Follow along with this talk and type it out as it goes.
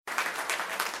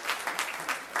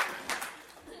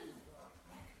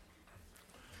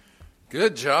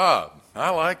Good job. I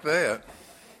like that.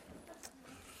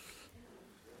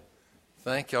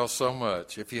 Thank y'all so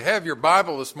much. If you have your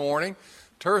Bible this morning,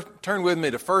 turn with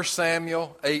me to 1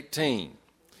 Samuel 18.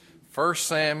 1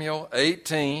 Samuel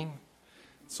 18.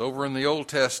 It's over in the Old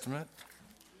Testament.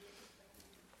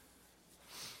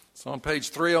 It's on page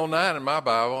 309 in my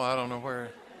Bible. I don't know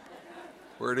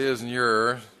where it is in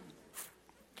yours.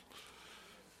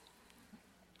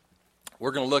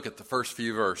 We're going to look at the first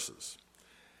few verses.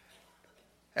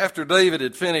 After David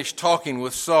had finished talking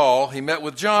with Saul, he met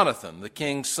with Jonathan, the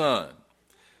king's son.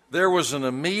 There was an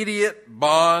immediate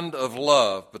bond of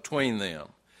love between them,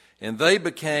 and they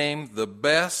became the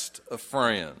best of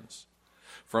friends.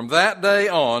 From that day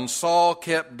on, Saul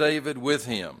kept David with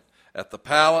him at the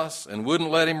palace and wouldn't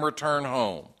let him return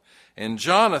home. And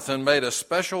Jonathan made a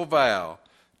special vow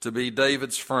to be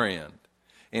David's friend,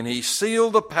 and he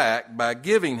sealed the pact by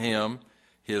giving him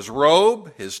his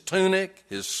robe, his tunic,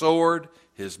 his sword,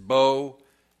 his bow,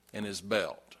 and his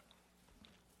belt.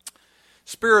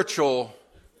 Spiritual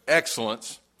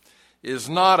excellence is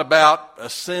not about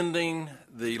ascending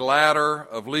the ladder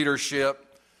of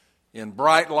leadership in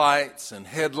bright lights and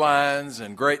headlines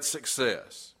and great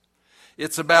success.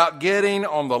 It's about getting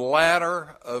on the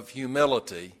ladder of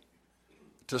humility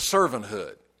to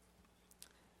servanthood.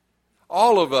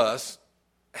 All of us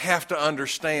have to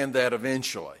understand that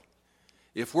eventually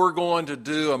if we're going to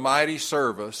do a mighty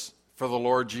service for the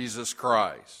Lord Jesus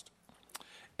Christ.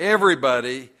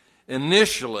 Everybody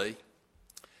initially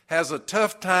has a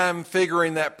tough time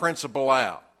figuring that principle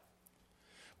out.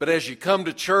 But as you come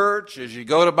to church, as you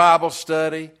go to Bible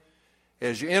study,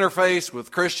 as you interface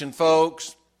with Christian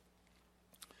folks,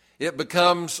 it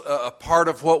becomes a part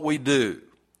of what we do.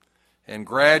 And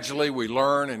gradually we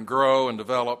learn and grow and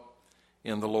develop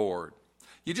in the Lord.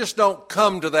 You just don't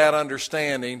come to that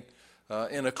understanding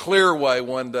in a clear way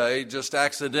one day, just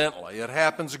accidentally. It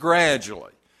happens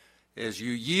gradually as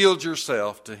you yield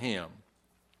yourself to Him.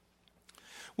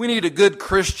 We need a good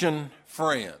Christian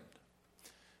friend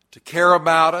to care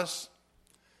about us,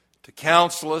 to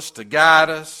counsel us, to guide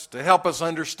us, to help us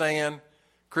understand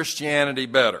Christianity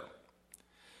better.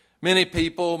 Many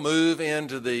people move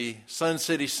into the Sun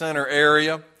City Center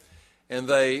area and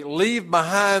they leave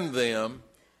behind them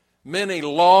many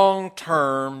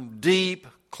long-term, deep,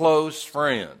 close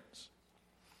friends.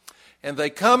 And they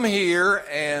come here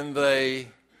and they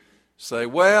say,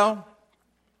 well,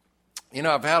 you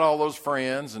know, I've had all those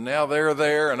friends and now they're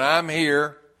there and I'm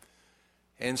here.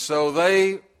 And so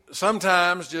they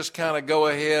sometimes just kind of go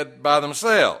ahead by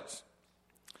themselves.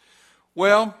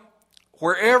 Well,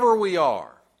 wherever we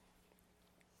are,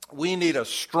 we need a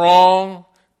strong,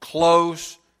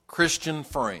 close Christian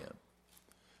friend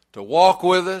to walk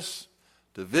with us,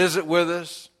 to visit with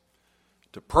us,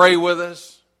 to pray with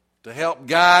us, to help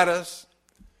guide us,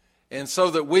 and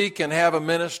so that we can have a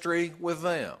ministry with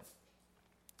them.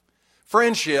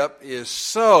 Friendship is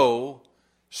so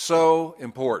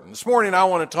important. This morning I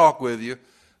want to talk with you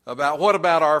about what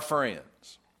about our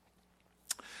friends.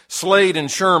 Slade and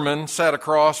Sherman sat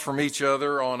across from each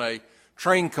other on a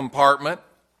train compartment.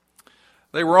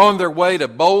 They were on their way to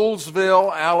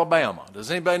Bowlesville, Alabama. Does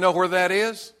anybody know where that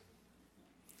is?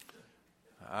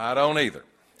 I don't either.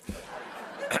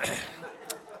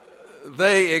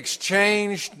 They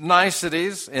exchanged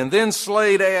niceties, and then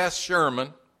Slade asked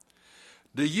Sherman,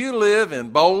 do you live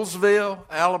in Bowlesville,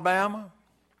 Alabama?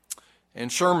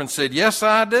 And Sherman said, yes,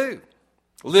 I do.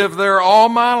 Lived there all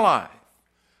my life.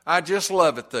 I just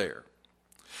love it there.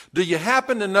 Do you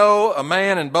happen to know a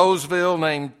man in Bowlesville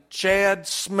named Chad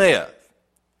Smith?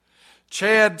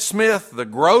 Chad Smith, the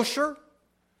grocer?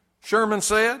 Sherman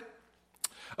said.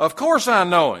 Of course I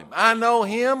know him. I know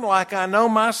him like I know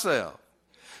myself.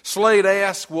 Slade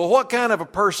asked, well, what kind of a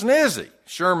person is he?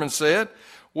 Sherman said,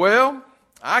 well,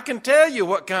 I can tell you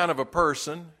what kind of a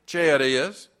person Chad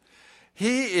is.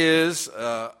 He is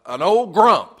an old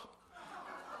grump.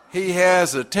 He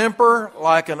has a temper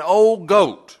like an old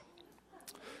goat.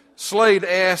 Slade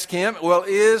asked him, well,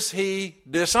 is he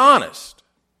dishonest?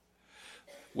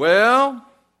 Well,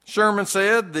 Sherman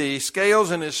said, the scales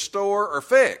in his store are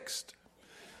fixed.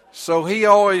 So he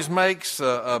always makes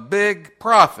a big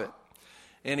profit.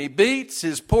 And he beats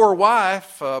his poor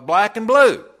wife black and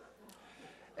blue.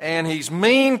 And he's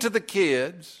mean to the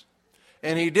kids.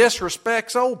 And he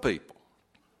disrespects old people.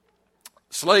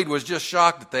 Slade was just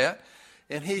shocked at that.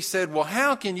 And he said, well,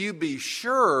 how can you be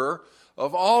sure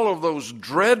of all of those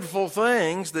dreadful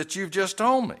things that you've just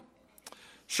told me?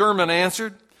 Sherman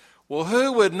answered, well,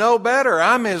 who would know better?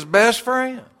 I'm his best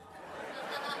friend.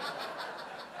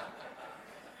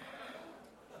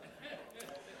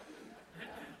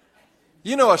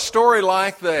 You know, a story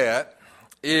like that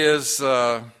is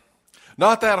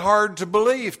not that hard to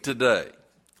believe today,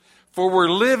 for we're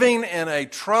living in a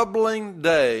troubling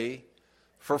day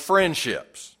for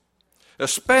friendships,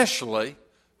 especially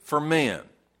for men.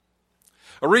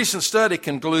 A recent study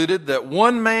concluded that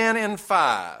 1 man in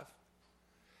 5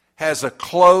 has a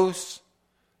close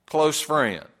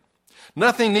friend.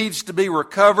 Nothing needs to be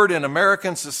recovered in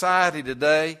American society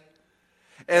today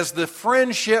as the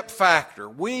friendship factor.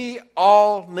 We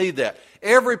all need that.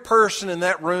 Every person in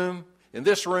that room, in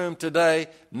this room today,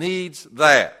 needs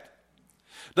that.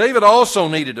 David also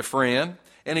needed a friend,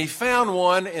 and he found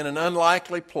one in an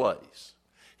unlikely place.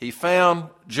 He found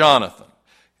Jonathan,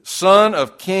 son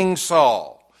of King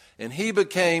Saul, and he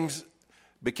became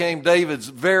David's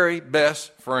very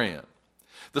best friend.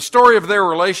 The story of their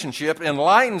relationship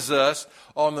enlightens us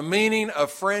on the meaning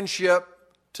of friendship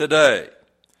today.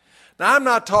 Now, I'm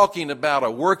not talking about a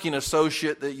working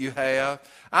associate that you have.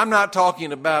 I'm not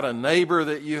talking about a neighbor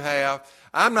that you have.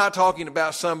 I'm not talking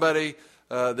about somebody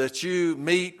that you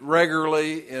meet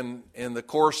regularly in the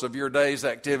course of your day's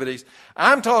activities.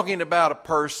 I'm talking about a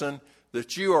person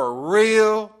that you are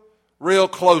real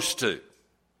close to,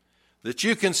 that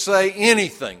you can say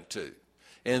anything to,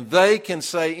 and they can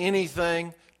say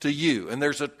anything to you. And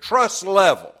there's a trust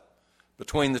level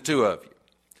between the two of you.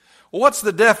 Well, what's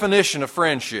the definition of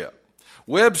friendship?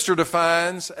 Webster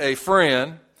defines a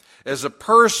friend as a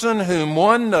person whom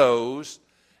one knows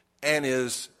and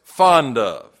is fond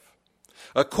of.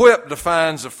 Equip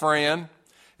defines a friend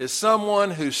as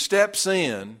someone who steps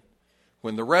in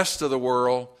when the rest of the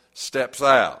world steps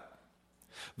out.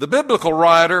 The biblical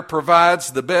writer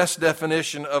provides the best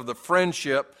definition of the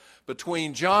friendship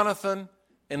between Jonathan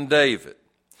and David.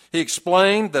 He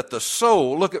explained that the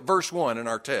soul, look at verse 1 in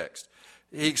our text.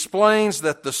 He explains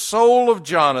that the soul of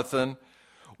Jonathan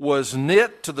was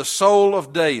knit to the soul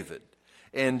of David,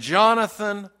 and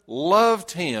Jonathan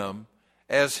loved him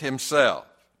as himself.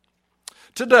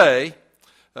 Today,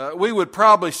 we would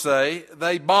probably say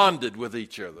they bonded with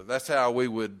each other. That's how we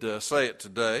would say it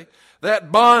today.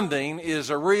 That bonding is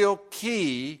a real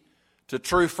key to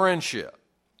true friendship.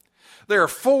 There are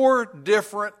 4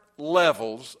 different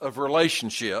levels of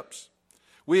relationships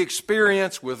we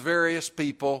experience with various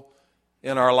people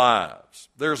in our lives.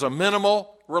 There's a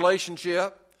minimal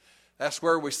relationship. That's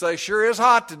where we say, sure is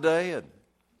hot today. And,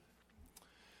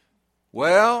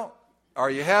 well, are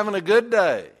you having a good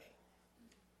day?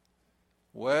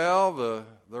 Well,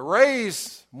 the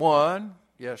Rays won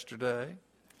yesterday.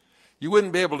 You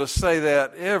wouldn't be able to say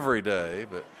that every day,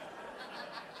 but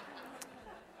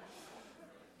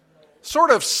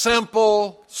sort of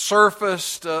simple,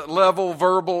 surfaced level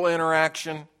verbal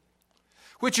interaction,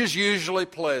 which is usually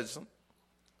pleasant.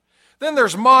 Then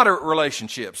there's moderate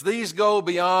relationships. These go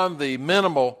beyond the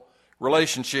minimal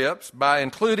relationships by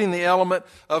including the element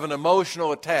of an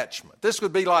emotional attachment. This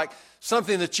would be like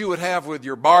something that you would have with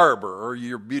your barber or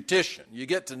your beautician. You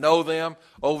get to know them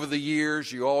over the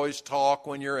years. You always talk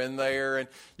when you're in there, and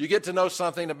you get to know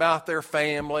something about their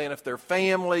family. And if their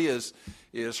family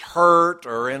is hurt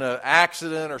or in an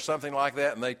accident or something like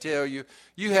that, and they tell you,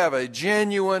 you have a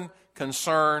genuine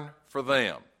concern for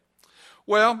them.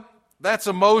 Well, that's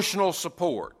emotional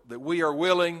support that we are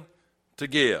willing to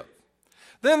give.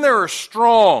 Then there are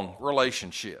strong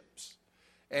relationships,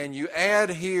 and you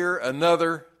add here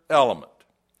another element.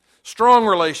 Strong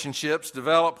relationships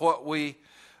develop what we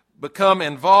become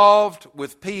involved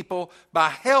with people by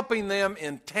helping them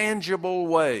in tangible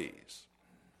ways.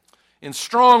 In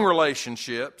strong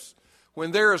relationships,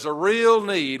 when there is a real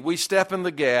need, we step in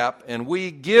the gap and we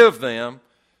give them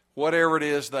whatever it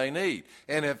is they need.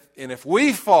 And if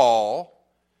we fall,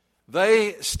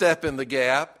 they step in the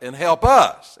gap and help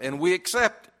us, and we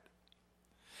accept it.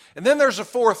 And then there's a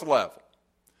 4th level.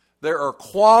 There are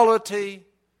quality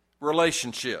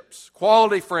relationships,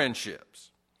 quality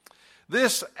friendships.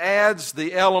 This adds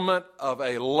the element of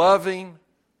a loving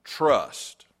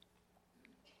trust.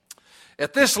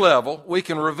 At this level, we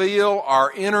can reveal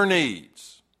our inner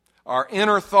needs, our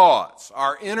inner thoughts,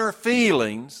 our inner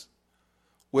feelings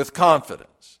with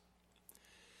confidence.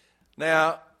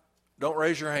 Now, don't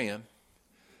raise your hand,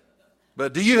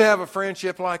 but do you have a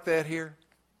friendship like that here?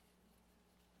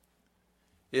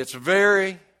 It's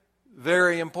very,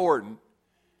 very important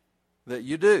that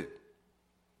you do.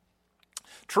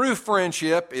 True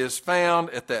friendship is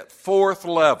found at that 4th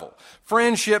level.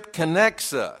 Friendship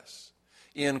connects us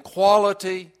in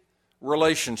quality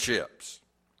relationships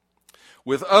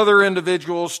with other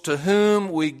individuals to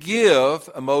whom we give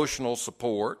emotional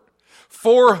support,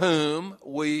 for whom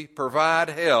we provide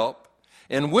help,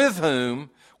 and with whom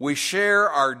we share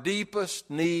our deepest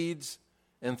needs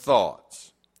and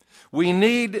thoughts. We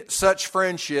need such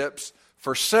friendships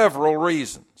for several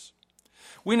reasons.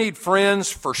 We need friends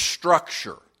for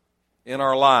structure in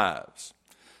our lives.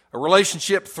 A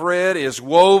relationship thread is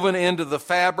woven into the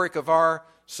fabric of our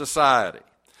society.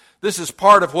 This is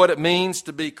part of what it means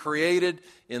to be created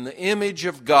in the image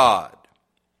of God.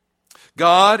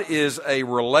 God is a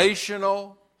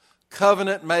relational,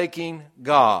 covenant-making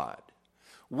God.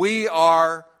 We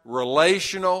are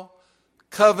relational,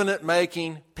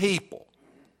 covenant-making people.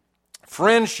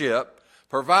 Friendship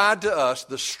provides to us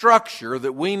the structure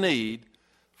that we need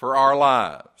for our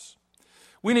lives.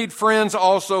 We need friends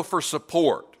also for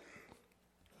support.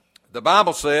 The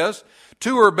Bible says,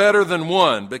 2 are better than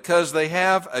 1 because they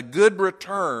have a good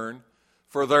return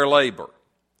for their labor.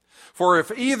 For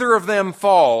if either of them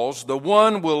falls, the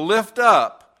one will lift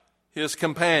up his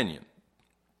companion.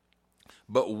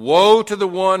 But woe to the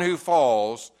one who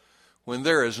falls when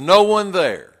there is no one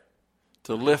there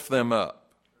to lift them up.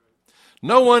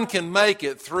 No one can make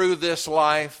it through this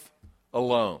life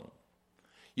alone.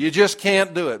 You just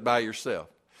can't do it by yourself.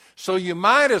 So you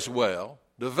might as well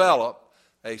develop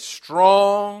a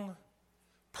strong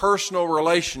personal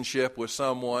relationship with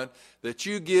someone that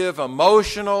you give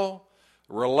emotional,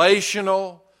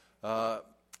 relational,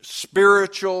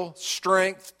 spiritual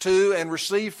strength to and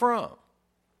receive from.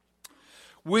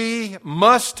 We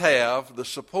must have the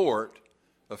support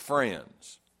of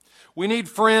friends. We need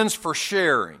friends for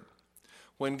sharing.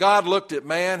 When God looked at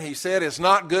man, he said, "It's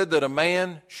not good that a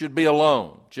man should be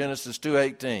alone." Genesis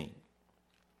 2:18.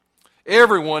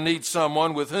 Everyone needs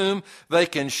someone with whom they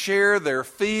can share their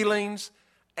feelings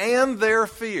and their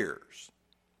fears.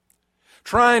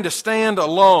 Trying to stand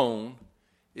alone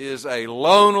is a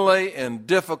lonely and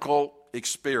difficult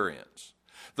experience.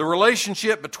 The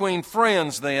relationship between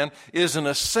friends, then, is an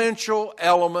essential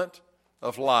element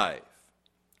of life.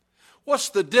 What's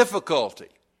the difficulty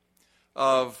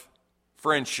of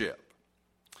friendship?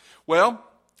 Well,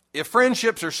 if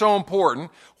friendships are so important,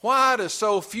 why do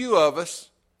so few of us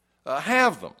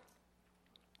have them?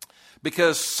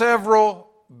 Because several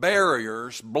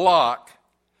barriers block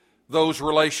those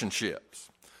relationships.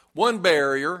 One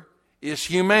barrier is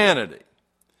humanity.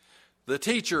 The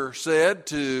teacher said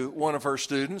to one of her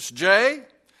students, "Jay,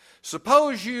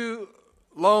 suppose you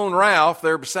loan Ralph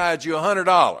there beside you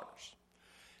 $100,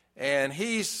 and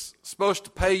he's supposed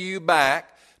to pay you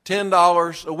back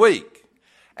 $10 a week.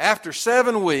 After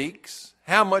 7 weeks,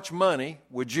 how much money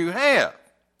would you have?"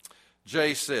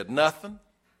 Jay said, "Nothing."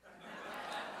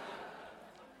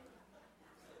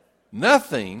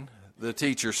 "Nothing," the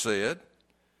teacher said.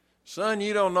 "Son,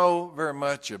 you don't know very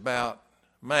much about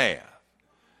math."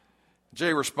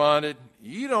 Jay responded,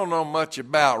 "You don't know much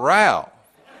about Ralph."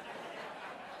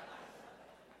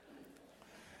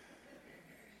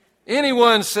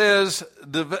 Anyone who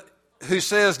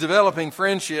says developing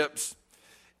friendships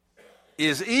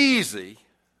is easy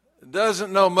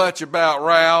doesn't know much about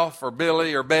Ralph or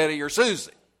Billy or Betty or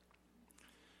Susie.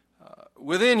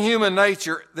 Within human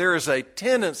nature, there is a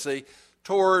tendency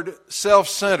toward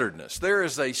self-centeredness. There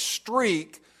is a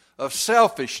streak of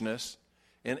selfishness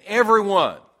in every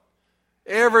one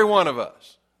of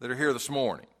us that are here this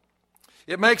morning.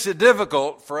 It makes it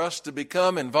difficult for us to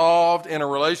become involved in a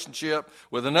relationship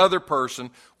with another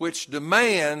person which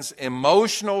demands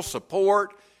emotional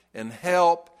support and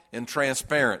help and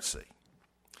transparency.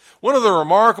 One of the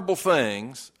remarkable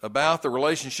things about the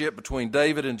relationship between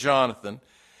David and Jonathan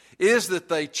is that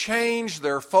they changed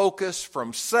their focus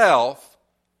from self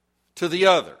to the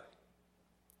other.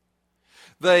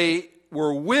 They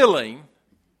were willing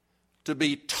to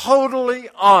be totally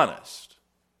honest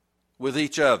with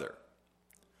each other.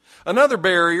 Another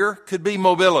barrier could be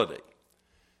mobility.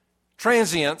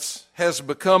 Transience has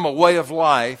become a way of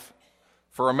life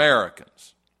for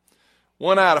Americans.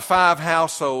 1 out of 5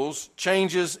 households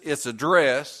changes its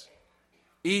address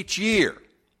each year.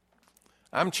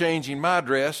 I'm changing my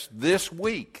address this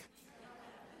week.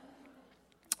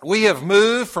 We have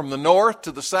moved from the north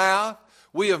to the south.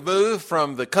 We have moved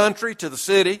from the country to the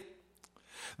city.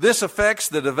 This affects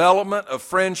the development of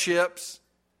friendships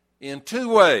in 2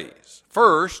 ways.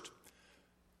 First,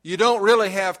 you don't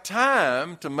really have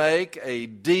time to make a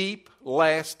deep,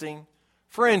 lasting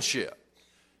friendship.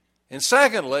 And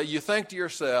secondly, you think to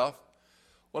yourself,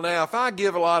 well, now, if I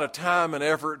give a lot of time and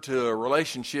effort to a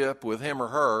relationship with him or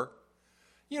her,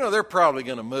 they're probably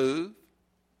going to move,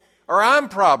 or I'm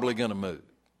probably going to move,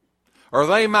 or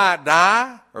they might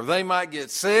die, or they might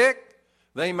get sick,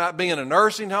 they might be in a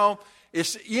nursing home.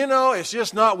 It's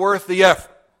just not worth the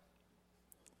effort.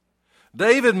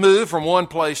 David moved from one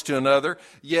place to another,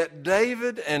 yet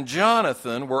David and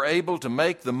Jonathan were able to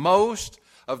make the most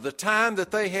of the time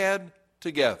that they had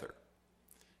together.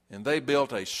 and they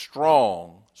built a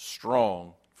strong,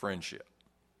 strong friendship.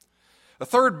 A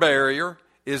third barrier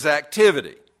is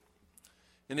activity.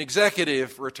 An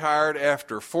executive retired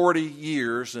after 40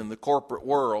 years in the corporate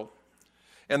world,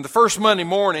 and the first Monday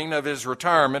morning of his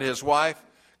retirement, his wife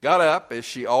got up, as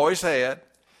she always had,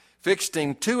 fixed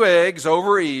him 2 eggs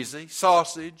over easy,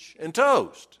 sausage, and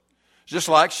toast, just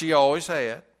like she always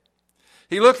had.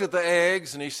 He looked at the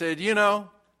eggs and he said, "You know,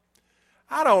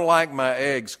 I don't like my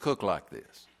eggs cooked like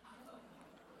this."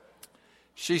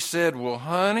 She said, "Well,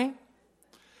 honey,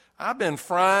 I've been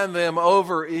frying them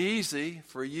over easy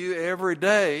for you every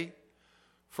day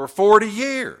for 40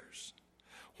 years.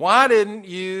 Why didn't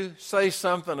you say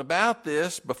something about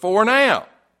this before now?"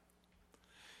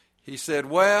 He said,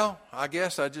 "Well, I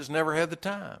guess I just never had the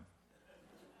time."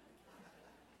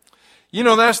 You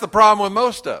know, that's the problem with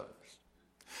most of us.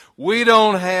 We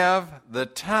don't have the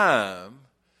time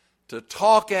to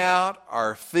talk out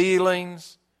our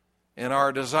feelings and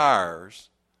our desires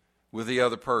with the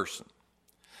other person.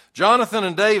 Jonathan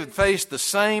and David faced the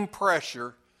same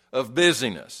pressure of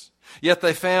busyness, yet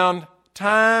they found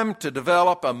time to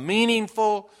develop a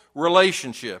meaningful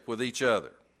relationship with each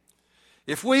other.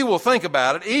 If we will think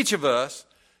about it, each of us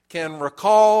can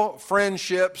recall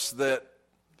friendships that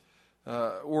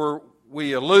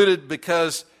we eluded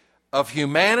because of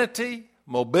humanity,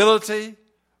 mobility,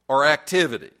 or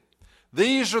activity.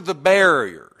 These are the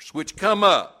barriers which come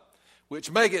up,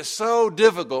 which make it so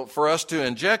difficult for us to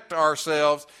inject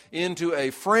ourselves into a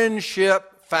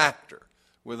friendship factor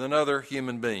with another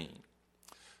human being.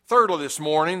 Thirdly, this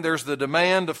morning, there's the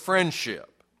demand of friendship.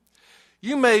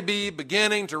 You may be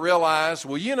beginning to realize,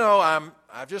 well, you know,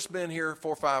 I've just been here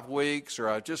 4 or 5 weeks, or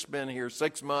I've just been here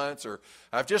 6 months, or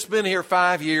I've just been here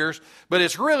 5 years, but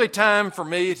it's really time for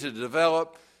me to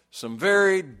develop some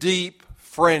very deep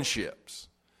friendships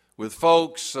with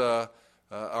folks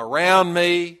around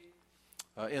me,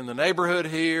 in the neighborhood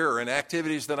here, or in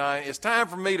activities that it's time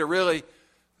for me to really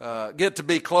get to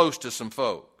be close to some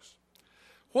folks.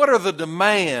 What are the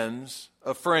demands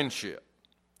of friendship?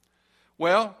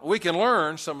 Well, we can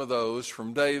learn some of those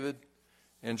from David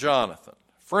and Jonathan.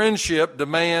 Friendship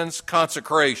demands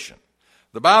consecration.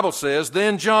 The Bible says,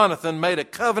 "Then Jonathan made a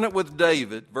covenant with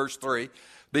David," verse 3,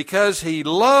 "because he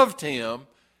loved him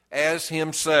as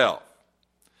himself."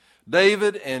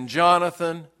 David and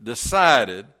Jonathan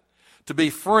decided to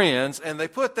be friends, and they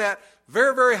put that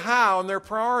very, very high on their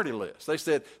priority list. They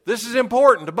said, this is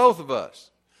important to both of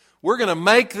us. We're going to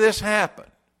make this happen.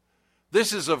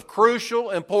 This is of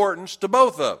crucial importance to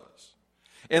both of us.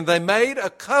 And they made a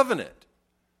covenant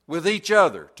with each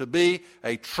other to be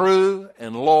a true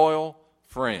and loyal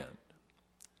friend.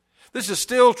 This is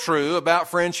still true about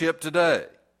friendship today.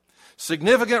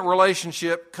 Significant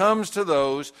relationship comes to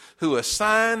those who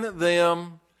assign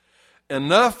them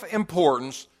enough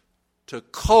importance to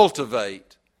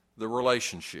cultivate the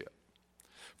relationship.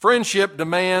 Friendship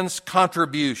demands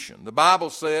contribution. The Bible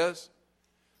says,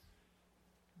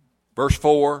 verse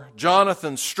 4,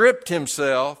 Jonathan stripped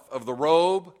himself of the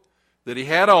robe that he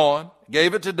had on,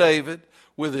 gave it to David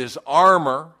with his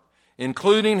armor,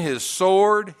 including his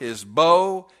sword, his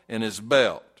bow, and his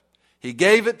belt. He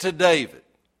gave it to David.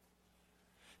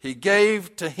 He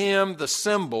gave to him the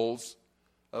symbols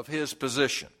of his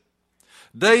position.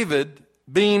 David,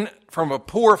 being from a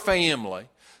poor family,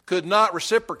 could not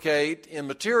reciprocate in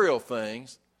material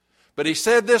things, but he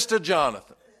said this to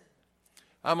Jonathan: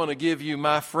 I'm going to give you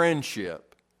my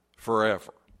friendship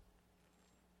forever.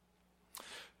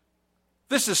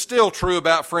 This is still true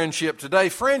about friendship today.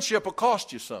 Friendship will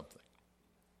cost you something.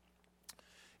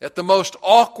 At the most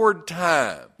awkward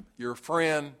time, your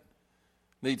friend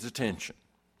needs attention.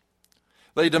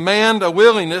 They demand a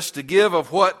willingness to give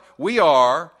of what we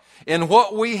are and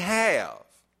what we have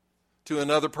to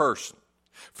another person.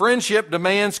 Friendship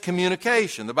demands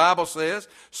communication. The Bible says,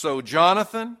 so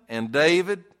Jonathan and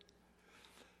David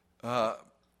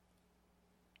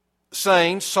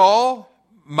saying, Saul,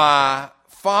 my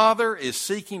father is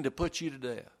seeking to put you to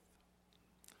death.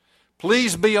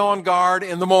 Please be on guard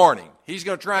in the morning. He's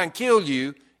going to try and kill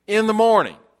you in the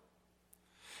morning.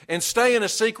 And stay in a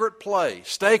secret place.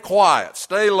 Stay quiet.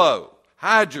 Stay low.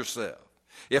 Hide yourself.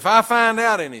 If I find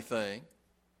out anything,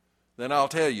 then I'll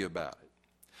tell you about it.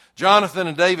 Jonathan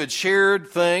and David shared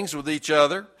things with each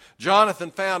other.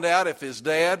 Jonathan found out if his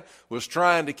dad was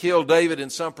trying to kill David in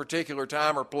some particular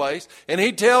time or place, and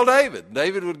he'd tell David.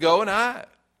 David would go and hide.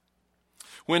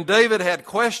 When David had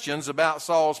questions about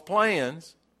Saul's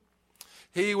plans,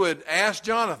 he would ask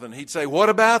Jonathan. He'd say, what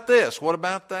about this? What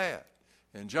about that?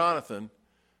 And Jonathan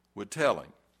would tell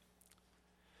him.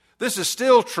 This is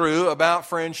still true about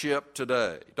friendship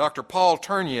today. Dr. Paul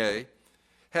Tournier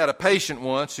had a patient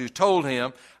once who told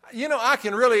him, I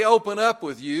can really open up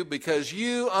with you because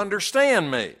you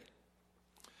understand me.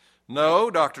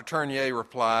 No, Dr. Tournier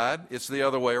replied, it's the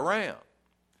other way around.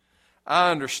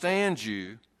 I understand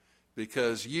you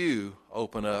because you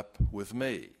open up with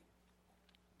me.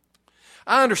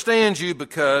 I understand you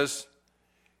because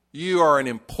you are an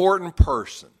important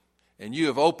person and you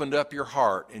have opened up your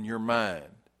heart and your mind,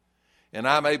 and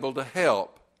I'm able to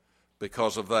help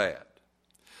because of that.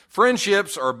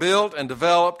 Friendships are built and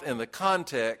developed in the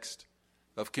context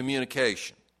of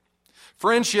communication.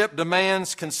 Friendship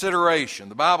demands consideration.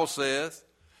 The Bible says,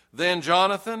 then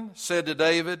Jonathan said to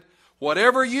David,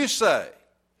 whatever you say,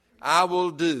 I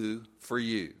will do for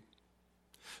you.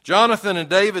 Jonathan and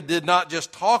David did not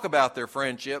just talk about their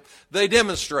friendship, they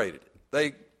demonstrated it.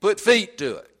 They put feet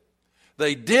to it.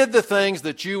 They did the things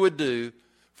that you would do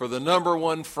for the number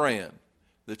one friend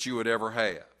that you would ever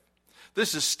have.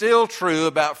 This is still true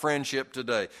about friendship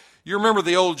today. You remember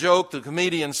the old joke, the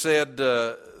comedian said,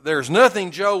 there's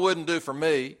nothing Joe wouldn't do for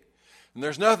me, and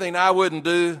there's nothing I wouldn't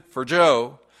do for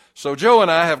Joe, so Joe and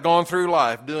I have gone through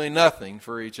life doing nothing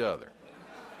for each other.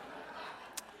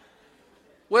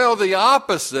 Well, the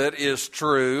opposite is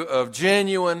true of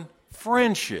genuine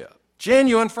friendship.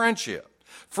 Genuine friendship.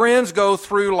 Friends go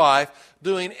through life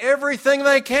doing everything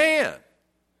they can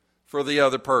for the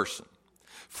other person.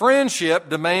 Friendship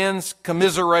demands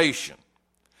commiseration.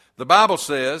 The Bible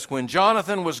says, when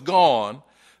Jonathan was gone,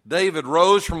 David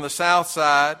rose from the south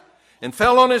side and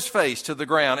fell on his face to the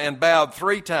ground and bowed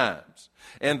 3 times.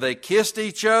 And they kissed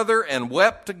each other and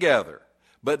wept together,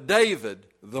 but David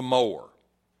the more.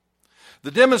 The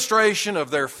demonstration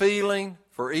of their feeling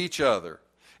for each other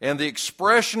and the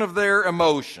expression of their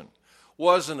emotion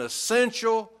was an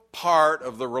essential part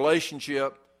of the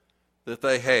relationship that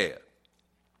they had.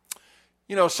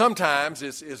 Sometimes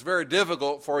it's very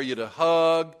difficult for you to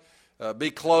hug, be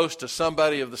close to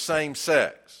somebody of the same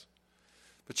sex.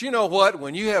 But you know what?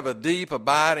 When you have a deep,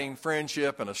 abiding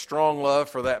friendship and a strong love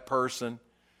for that person,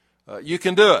 you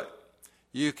can do it.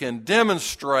 You can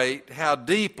demonstrate how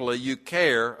deeply you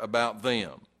care about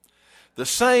them. The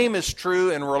same is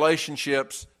true in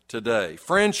relationships today.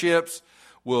 Friendships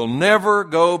will never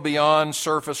go beyond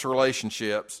surface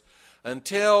relationships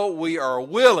until we are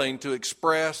willing to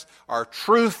express our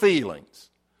true feelings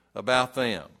about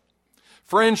them.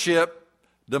 Friendship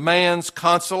demands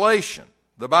consolation.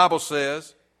 The Bible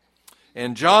says,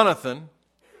 and Jonathan,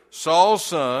 Saul's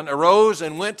son, arose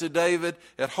and went to David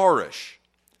at Horesh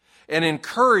and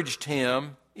encouraged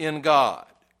him in God.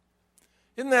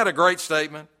 Isn't that a great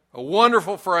statement? A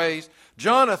wonderful phrase.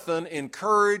 Jonathan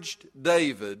encouraged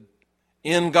David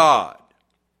in God.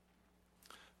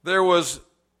 There was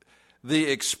the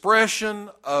expression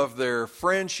of their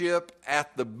friendship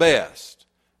at the best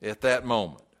at that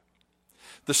moment.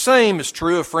 The same is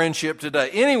true of friendship today.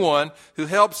 Anyone who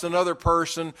helps another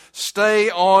person stay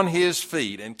on his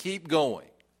feet and keep going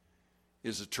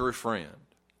is a true friend.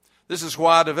 This is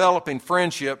why developing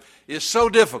friendship is so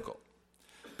difficult,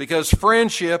 because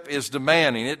friendship is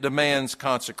demanding. It demands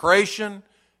consecration,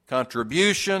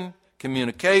 contribution,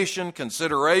 communication,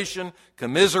 consideration,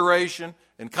 commiseration,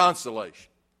 and consolation.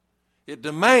 It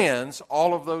demands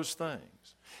all of those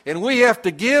things. And we have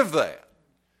to give that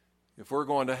if we're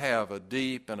going to have a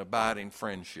deep and abiding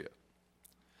friendship.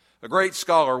 A great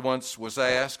scholar once was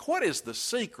asked, what is the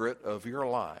secret of your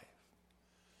life?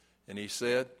 And he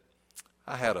said,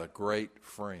 I had a great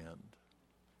friend.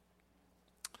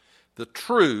 The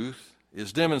truth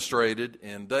is demonstrated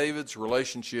in David's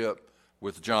relationship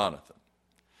with Jonathan.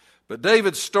 But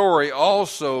David's story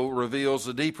also reveals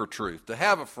a deeper truth. To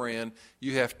have a friend,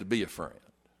 you have to be a friend.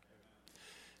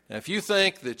 Now, if you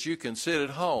think that you can sit at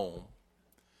home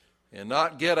and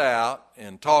not get out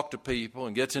and talk to people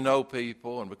and get to know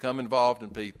people and become involved in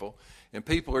people, and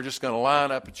people are just going to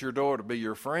line up at your door to be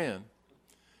your friend,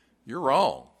 you're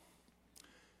wrong.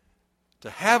 To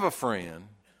have a friend,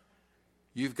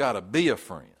 you've got to be a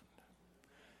friend.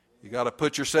 You've got to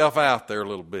put yourself out there a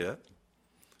little bit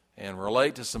and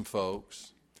relate to some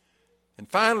folks. And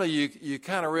finally, you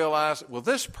kind of realize, well,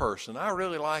 this person, I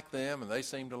really like them and they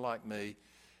seem to like me.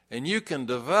 And you can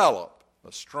develop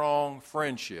a strong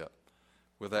friendship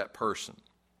with that person.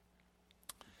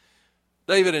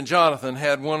 David and Jonathan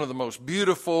had one of the most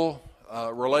beautiful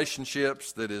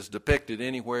relationships that is depicted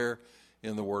anywhere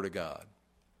in the Word of God.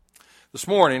 This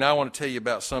morning, I want to tell you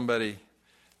about somebody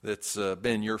that's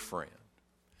been your friend.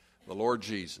 The Lord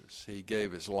Jesus. He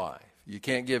gave His life. You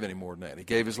can't give any more than that. He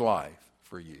gave His life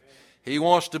for you. He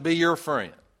wants to be your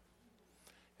friend.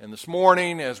 And this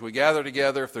morning, as we gather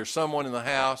together, if there's someone in the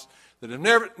house that have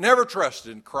never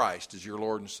trusted in Christ as your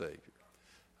Lord and Savior,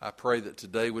 I pray that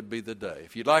today would be the day.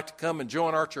 If you'd like to come and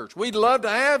join our church, we'd love to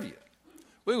have you.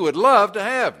 We would love to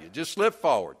have you. Just slip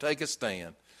forward. Take a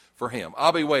stand for Him.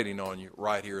 I'll be waiting on you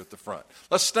right here at the front.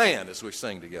 Let's stand as we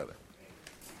sing together.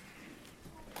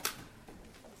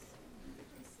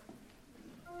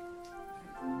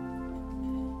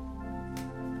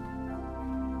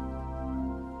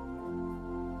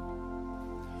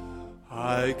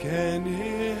 I can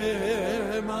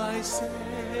hear my Savior